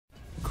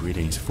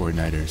Greetings,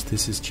 Fortniters.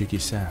 This is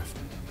JikkySef.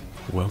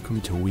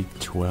 Welcome to week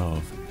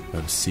 12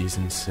 of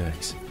season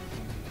 6.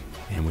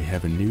 And we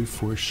have a new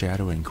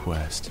foreshadowing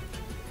quest.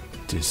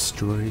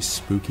 Destroy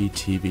spooky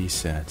TV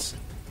sets.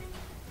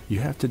 You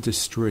have to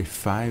destroy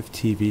 5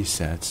 TV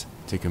sets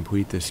to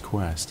complete this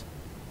quest.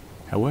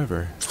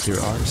 However,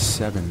 there are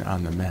 7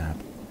 on the map.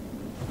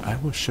 I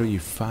will show you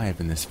 5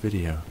 in this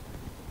video.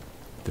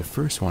 The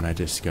first one I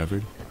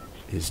discovered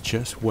is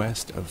just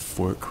west of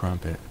Fort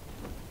Crumpet,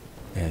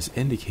 as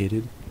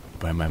indicated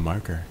by my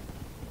marker.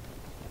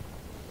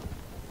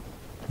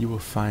 You will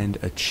find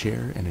a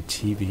chair and a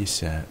TV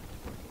set,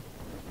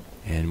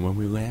 and when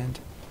we land,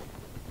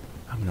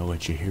 I'm going to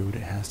let you hear what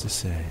it has to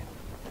say.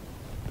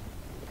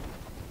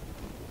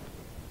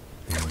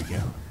 There we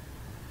go.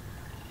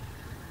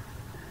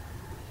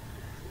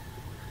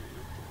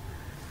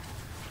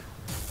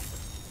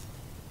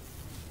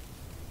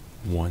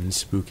 One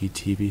spooky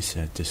TV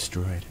set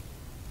destroyed.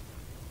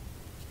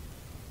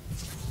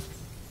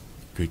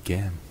 Good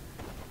game.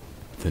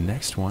 The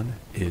next one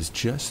is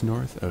just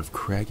north of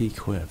Craggy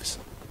Cliffs,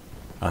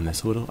 on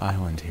this little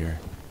island here.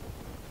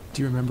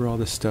 Do you remember all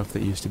the stuff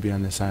that used to be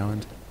on this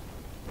island?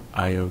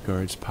 IO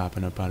guards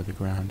popping up out of the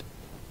ground,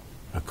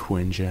 a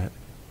Quinjet.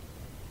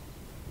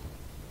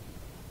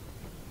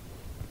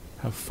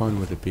 How fun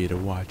would it be to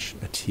watch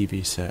a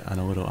TV set on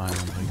a little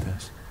island like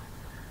this?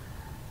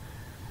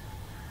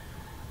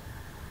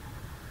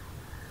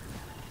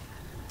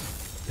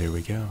 There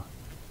we go.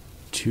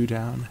 2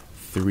 down,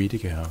 3 to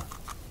go.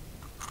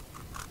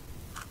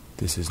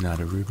 This is not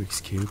a Rubik's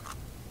Cube.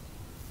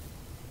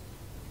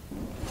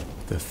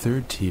 The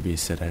third TV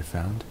set I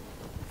found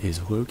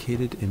is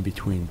located in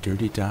between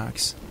Dirty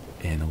Docks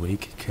and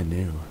Lake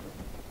Canoe.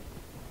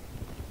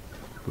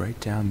 Right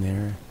down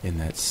there in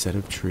that set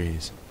of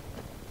trees.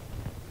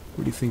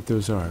 What do you think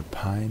those are?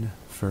 Pine?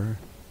 Fir?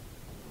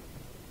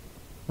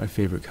 My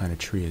favorite kind of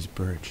tree is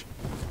birch.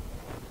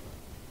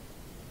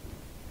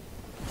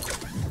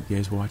 You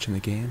guys watching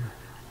the game?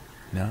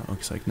 No,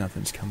 looks like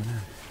nothing's coming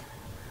in.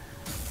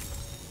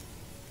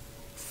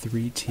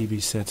 3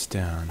 TV sets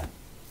down.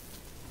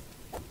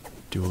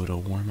 Do a little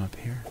warm up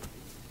here.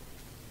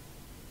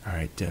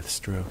 Alright,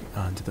 Deathstroke,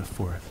 on to the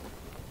 4th.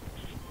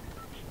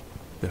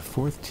 The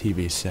 4th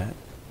TV set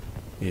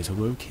is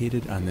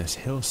located on this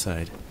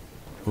hillside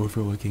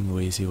overlooking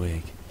Lazy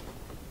Lake.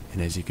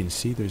 And as you can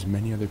see, there's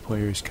many other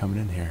players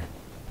coming in here.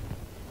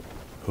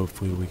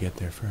 Hopefully we get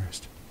there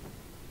first.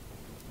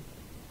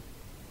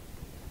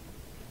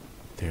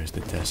 There's the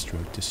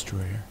Deathstroke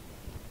Destroyer.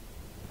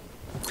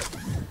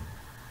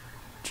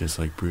 Just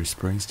like Bruce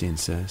Springsteen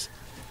says,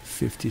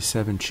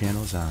 57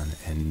 channels on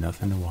and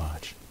nothing to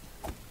watch.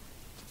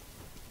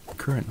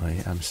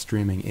 Currently, I'm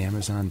streaming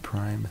Amazon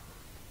Prime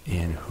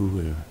and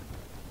Hulu.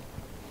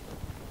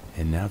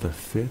 And now the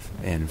 5th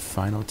and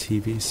final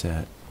TV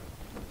set,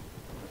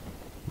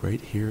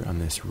 right here on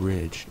this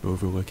ridge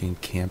overlooking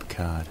Camp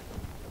Cod.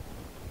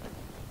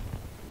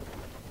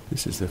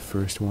 This is the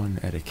first one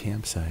at a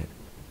campsite,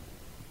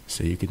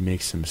 so you could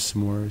make some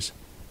s'mores,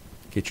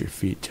 get your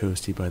feet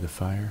toasty by the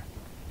fire,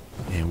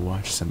 and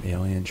watch some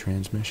alien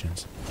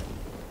transmissions.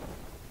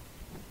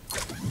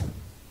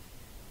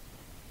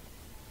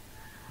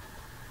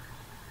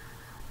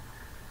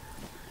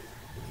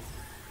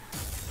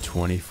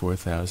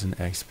 $24,000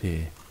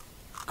 XP.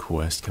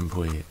 Quest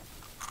complete.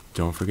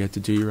 Don't forget to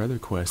do your other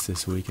quests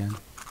this weekend.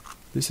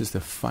 This is the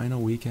final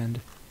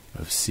weekend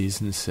of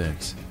Season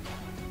 6.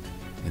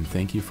 And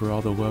thank you for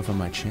all the love on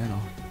my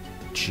channel.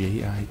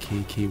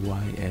 JikkySef.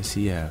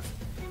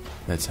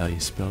 That's how you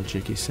spell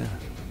JikkySef.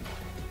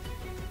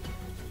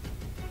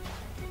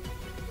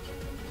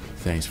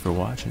 Thanks for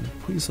watching.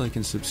 Please like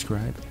and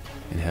subscribe,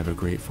 and have a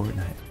great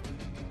Fortnite.